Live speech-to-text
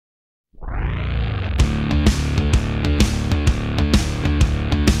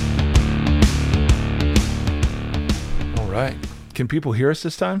Can people hear us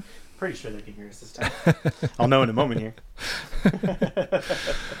this time? Pretty sure they can hear us this time. I'll know in a moment here.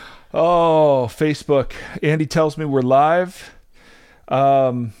 Oh, Facebook. Andy tells me we're live.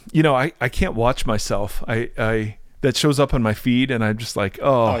 I can't watch myself. I that shows up on my feed, and I'm just like,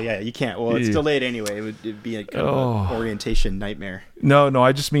 oh yeah, you can't. Well, it's delayed anyway. It'd be a kind of an orientation nightmare. No,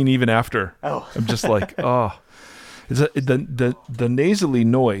 I just mean even after. Oh, I'm just like, oh, the nasally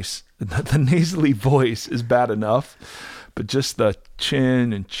noise, the nasally voice is bad enough, but just the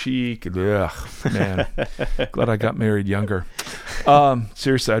chin and cheek, ugh, man. Glad I got married younger.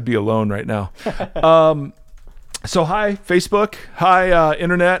 Seriously, I'd be alone right now. So hi, Facebook. Hi,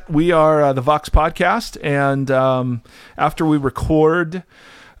 Internet. We are the Vox Podcast. And after we record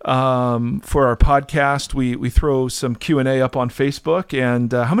for our podcast, we throw some Q&A up on Facebook.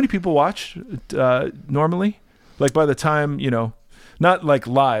 And how many people watch normally? Like by the time, not like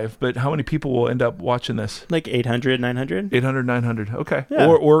live, but how many people will end up watching this? Like 800, 900? 800, 900. Okay. Yeah.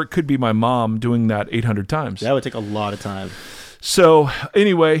 Or it could be my mom doing that 800 times. That would take a lot of time. So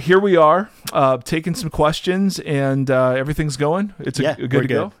anyway, here we are, taking some questions, and everything's going. It's good to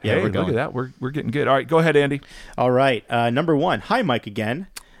go. Yeah, hey, we're going. Look at that. We're getting good. All right, go ahead, Andy. All right. Number one. Hi, Mike again.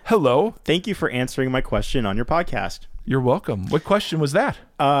 Hello. Thank you for answering my question on your podcast. You're welcome. What question was that?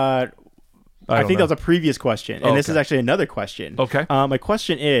 I think that was a previous question, and this is actually another question. Okay. My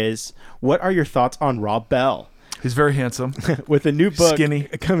question is, what are your thoughts on Rob Bell? He's very handsome. With a new book Skinny.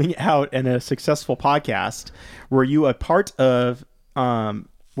 coming out and a successful podcast, were you a part of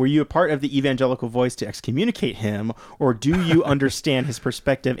the evangelical voice to excommunicate him, or do you understand his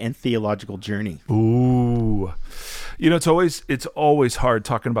perspective and theological journey? Ooh, it's always hard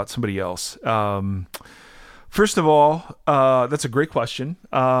talking about somebody else. First of all, that's a great question.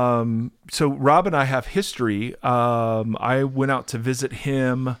 So Rob and I have history. I went out to visit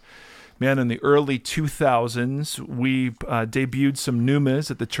him, in the early 2000s. We debuted some Numas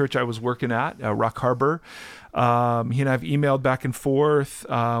at the church I was working at, Rock Harbor. He and I have emailed back and forth.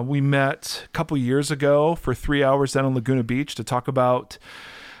 We met a couple years ago for 3 hours down on Laguna Beach to talk about,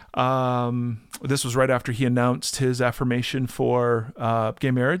 this was right after he announced his affirmation for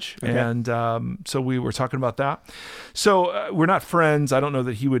gay marriage. Okay. And so we were talking about that. So we're not friends. I don't know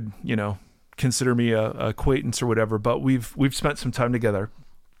that he would, consider me a acquaintance or whatever, but we've spent some time together.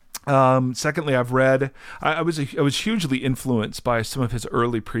 Secondly, I've read, I was hugely influenced by some of his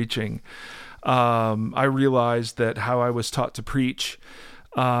early preaching. I realized that how I was taught to preach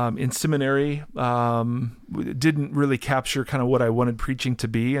in seminary didn't really capture kind of what I wanted preaching to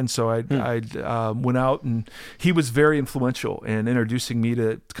be. And so I went out, and he was very influential in introducing me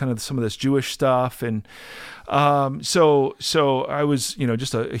to kind of some of this Jewish stuff. And so I was,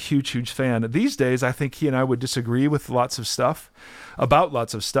 just a huge fan. These days, I think he and I would disagree with lots of stuff.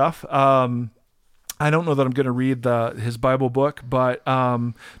 I don't know that I'm going to read his Bible book, but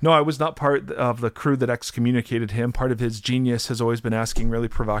no, I was not part of the crew that excommunicated him. Part of his genius has always been asking really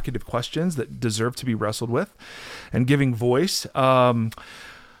provocative questions that deserve to be wrestled with and giving voice. And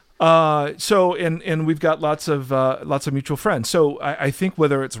we've got lots of mutual friends. So I think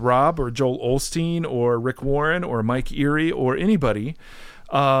whether it's Rob or Joel Osteen or Rick Warren or Mike Erie or anybody,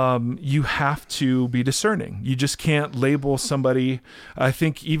 you have to be discerning. You just can't label somebody. I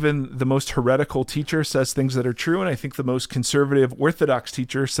think even the most heretical teacher says things that are true, and I think the most conservative Orthodox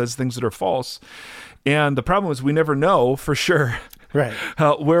teacher says things that are false. And the problem is we never know for sure. Right.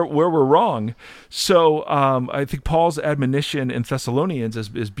 Where we're wrong. So I think Paul's admonition in Thessalonians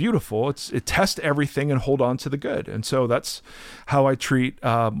is beautiful. It test everything and hold on to the good. And so that's how I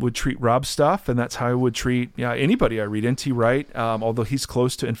would treat Rob's stuff, and that's how I would treat anybody I read. N.T. Wright, although he's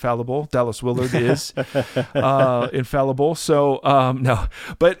close to infallible. Dallas Willard is infallible. So no,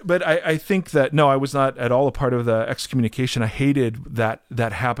 but I think that no, I was not at all a part of the excommunication. I hated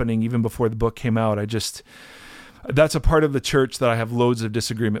that happening even before the book came out. That's a part of the church that I have loads of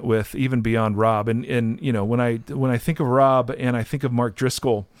disagreement with, even beyond Rob. And when I think of Rob and I think of Mark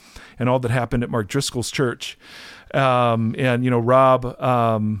Driscoll and all that happened at Mark Driscoll's church, Rob,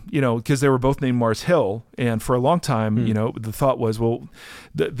 because they were both named Mars Hill, and for a long time, the thought was, well,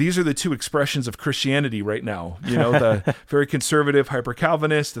 these are the two expressions of Christianity right now. The very conservative,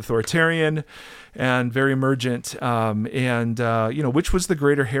 hyper-Calvinist, authoritarian, and very emergent, which was the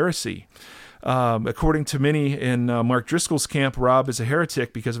greater heresy? According to many in Mark Driscoll's camp, Rob is a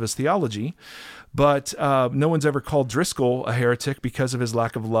heretic because of his theology, but no one's ever called Driscoll a heretic because of his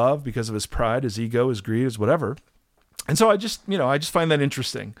lack of love, because of his pride, his ego, his greed, his whatever. And so I just find that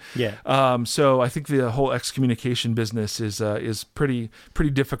interesting. Yeah. So I think the whole excommunication business is pretty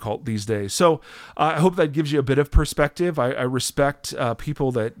difficult these days. So I hope that gives you a bit of perspective. I respect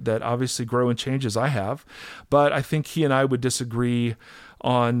people that obviously grow and change as I have, but I think he and I would disagree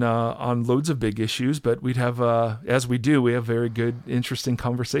on loads of big issues. But we'd have, as we do, we have very good, interesting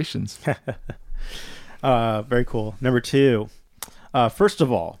conversations. Very cool. Number 2. First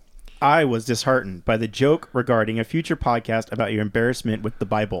of all, I was disheartened by the joke regarding a future podcast about your embarrassment with the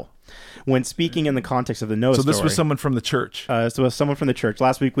Bible. When speaking in the context of the Noah story. So this was someone from the church. So was someone from the church.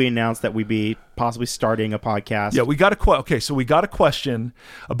 Last week we announced that we'd be possibly starting a podcast. Yeah, we got a question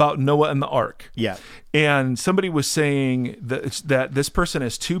about Noah and the ark. Yeah. And somebody was saying that this person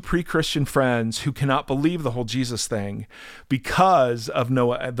has 2 pre-Christian friends who cannot believe the whole Jesus thing because of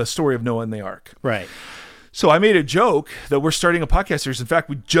Noah, the story of Noah and the ark. Right. So I made a joke that we're starting a podcast series. In fact,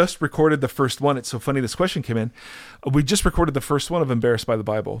 we just recorded the first one. It's so funny this question came in. We just recorded the first one of Embarrassed by the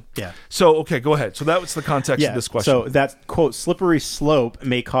Bible. Yeah. So, okay, go ahead. So that was the context of this question. So that, quote, slippery slope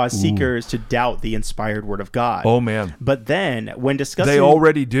may cause seekers to doubt the inspired word of God. Oh, man. But then when discussing... They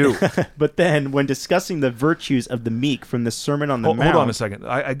already do. But then when discussing the virtues of the meek from the Sermon on the Mount... Hold on a second.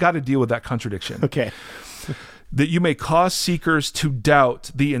 I got to deal with that contradiction. Okay. That you may cause seekers to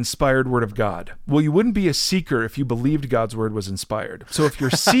doubt the inspired word of God. Well, you wouldn't be a seeker if you believed God's word was inspired. So if you're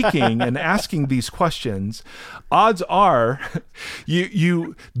seeking and asking these questions, odds are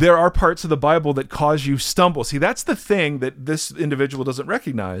there are parts of the Bible that cause you stumble. See, that's the thing that this individual doesn't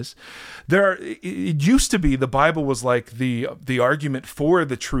recognize. It used to be the Bible was like the argument for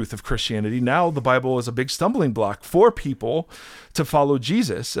the truth of Christianity. Now the Bible is a big stumbling block for people to follow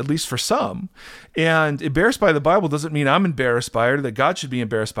Jesus, at least for some. And embarrassed by the Bible doesn't mean I'm embarrassed by it or that God should be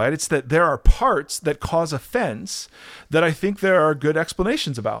embarrassed by it. It's that there are parts that cause offense that I think there are good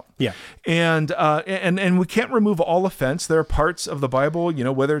explanations about. Yeah. And we can't remove all offense. There are parts of the Bible,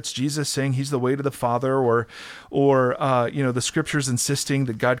 whether it's Jesus saying he's the way to the Father or the scriptures insisting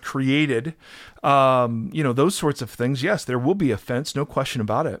that God created, those sorts of things. Yes, there will be offense, no question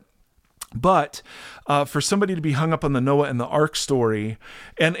about it. But for somebody to be hung up on the Noah and the ark story,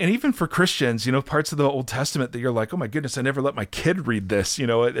 and even for Christians, parts of the Old Testament that you're like, oh my goodness, I never let my kid read this,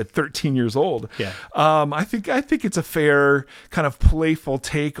 at 13 years old. Yeah. I think it's a fair kind of playful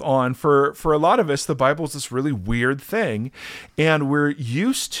take on, for a lot of us, the Bible is this really weird thing, and we're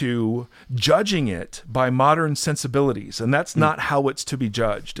used to judging it by modern sensibilities, and that's not how it's to be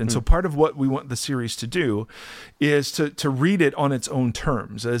judged. And so part of what we want the series to do is to read it on its own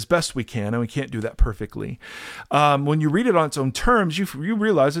terms as best we can, and we can't do that perfectly. When you read it on its own terms, you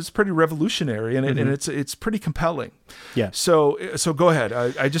realize it's pretty revolutionary and it's pretty compelling. Yeah. So go ahead.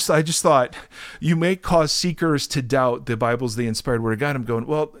 I just thought you may cause seekers to doubt the Bible's the inspired word of God. I'm going,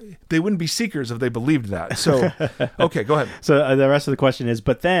 well, they wouldn't be seekers if they believed that. So, okay, go ahead. So the rest of the question is,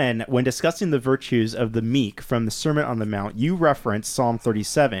 but then when discussing the virtues of the meek from the Sermon on the Mount, you reference Psalm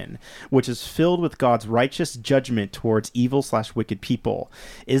 37, which is filled with God's righteous judgment towards evil/wicked people.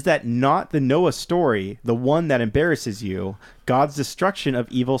 Is that not the Noah story, the one that embarrasses you, God's destruction of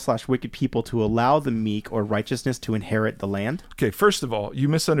evil/wicked people to allow the meek or righteousness to inherit the land? Okay, first of all, you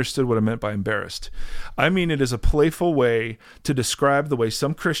misunderstood what I meant by embarrassed. I mean it is a playful way to describe the way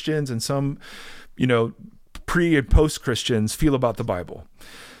some Christians and some, pre- and post-Christians feel about the Bible.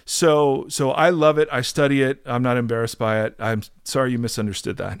 So I love it. I study it. I'm not embarrassed by it. I'm sorry you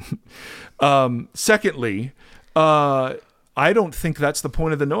misunderstood that. Secondly, I don't think that's the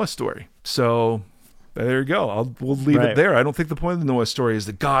point of the Noah story. So there you go. We'll leave it there. I don't think the point of the Noah story is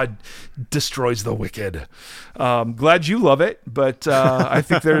that God destroys the wicked. Glad you love it, but I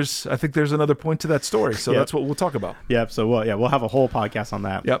think there's another point to that story. So that's what we'll talk about. Yep. So we'll have a whole podcast on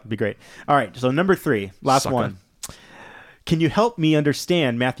that. Yep. It'd be great. All right. So number 3, last one. Can you help me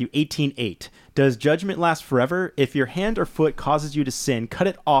understand Matthew 18:8? Does judgment last forever? If your hand or foot causes you to sin, cut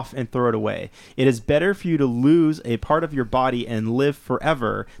it off and throw it away. It is better for you to lose a part of your body and live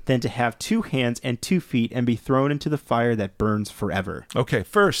forever than to have 2 hands and 2 feet and be thrown into the fire that burns forever. Okay,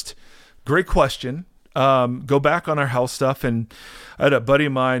 first, great question. Go back on our health stuff, and I had a buddy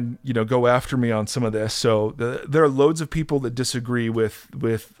of mine, go after me on some of this. So there are loads of people that disagree with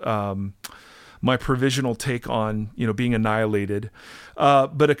my provisional take on, being annihilated.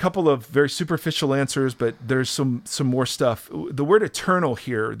 But a couple of very superficial answers, but there's some more stuff. The word eternal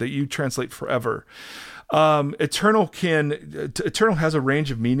here that you translate forever. Eternal has a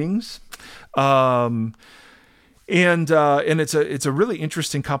range of meanings. And And it's a really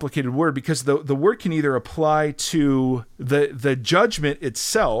interesting, complicated word, because the word can either apply to the judgment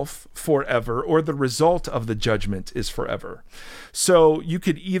itself forever, or the result of the judgment is forever. So you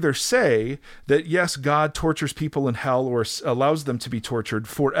could either say that, yes, God tortures people in hell, or allows them to be tortured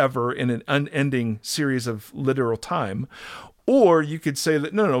forever in an unending series of literal time. Or you could say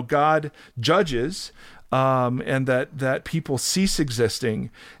that, no, God judges, and that people cease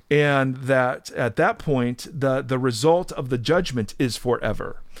existing, and that at that point, the result of the judgment is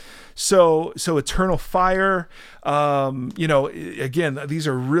forever. So eternal fire, again, these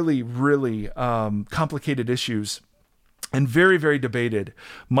are really, really complicated issues and very, very debated.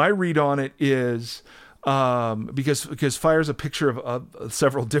 My read on it is, because fire is a picture of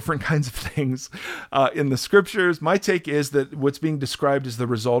several different kinds of things in the scriptures. My take is that what's being described is the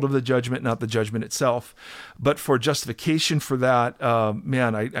result of the judgment, not the judgment itself. But for justification for that,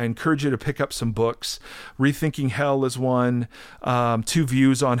 I encourage you to pick up some books. Rethinking Hell is one. Two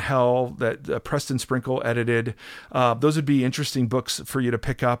Views on Hell that Preston Sprinkle edited. Those would be interesting books for you to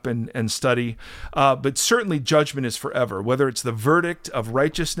pick up and study. But certainly judgment is forever, whether it's the verdict of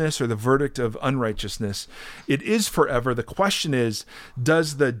righteousness or the verdict of unrighteousness. It is forever. The question is,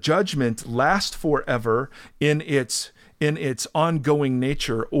 does the judgment last forever in its ongoing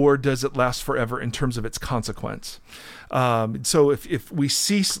nature, or does it last forever in terms of its consequence? So if we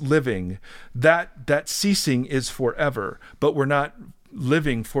cease living, that ceasing is forever, but we're not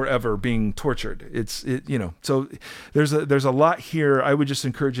living forever being tortured. So there's a lot here. I would just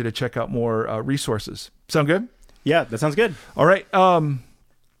encourage you to check out more resources. Sound good? Yeah, that sounds good. All right.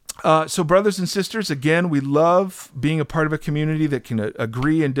 So brothers and sisters, again, we love being a part of a community that can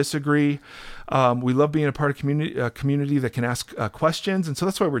agree and disagree. We love being a part of community that can ask questions. And so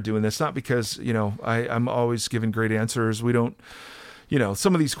that's why we're doing this. Not because, I'm always giving great answers. We don't,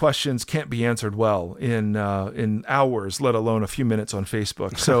 some of these questions can't be answered well in hours, let alone a few minutes on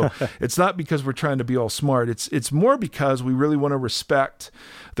Facebook. So it's not because we're trying to be all smart. It's more because we really want to respect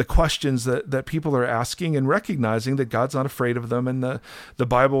the questions that people are asking, and recognizing that God's not afraid of them. And the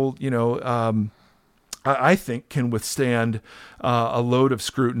Bible, I think can withstand a load of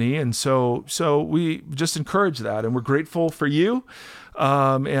scrutiny. And so we just encourage that. And we're grateful for you.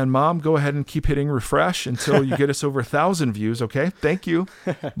 And Mom, go ahead and keep hitting refresh until you get us over 1,000 views. Okay. Thank you.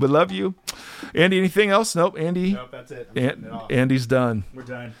 We love you. Andy, anything else? Nope. Andy. Nope, that's it. Andy's done.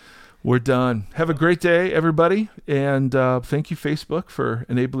 We're done. Have a great day, everybody. And thank you, Facebook, for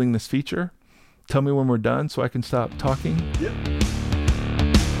enabling this feature. Tell me when we're done so I can stop talking. Yep.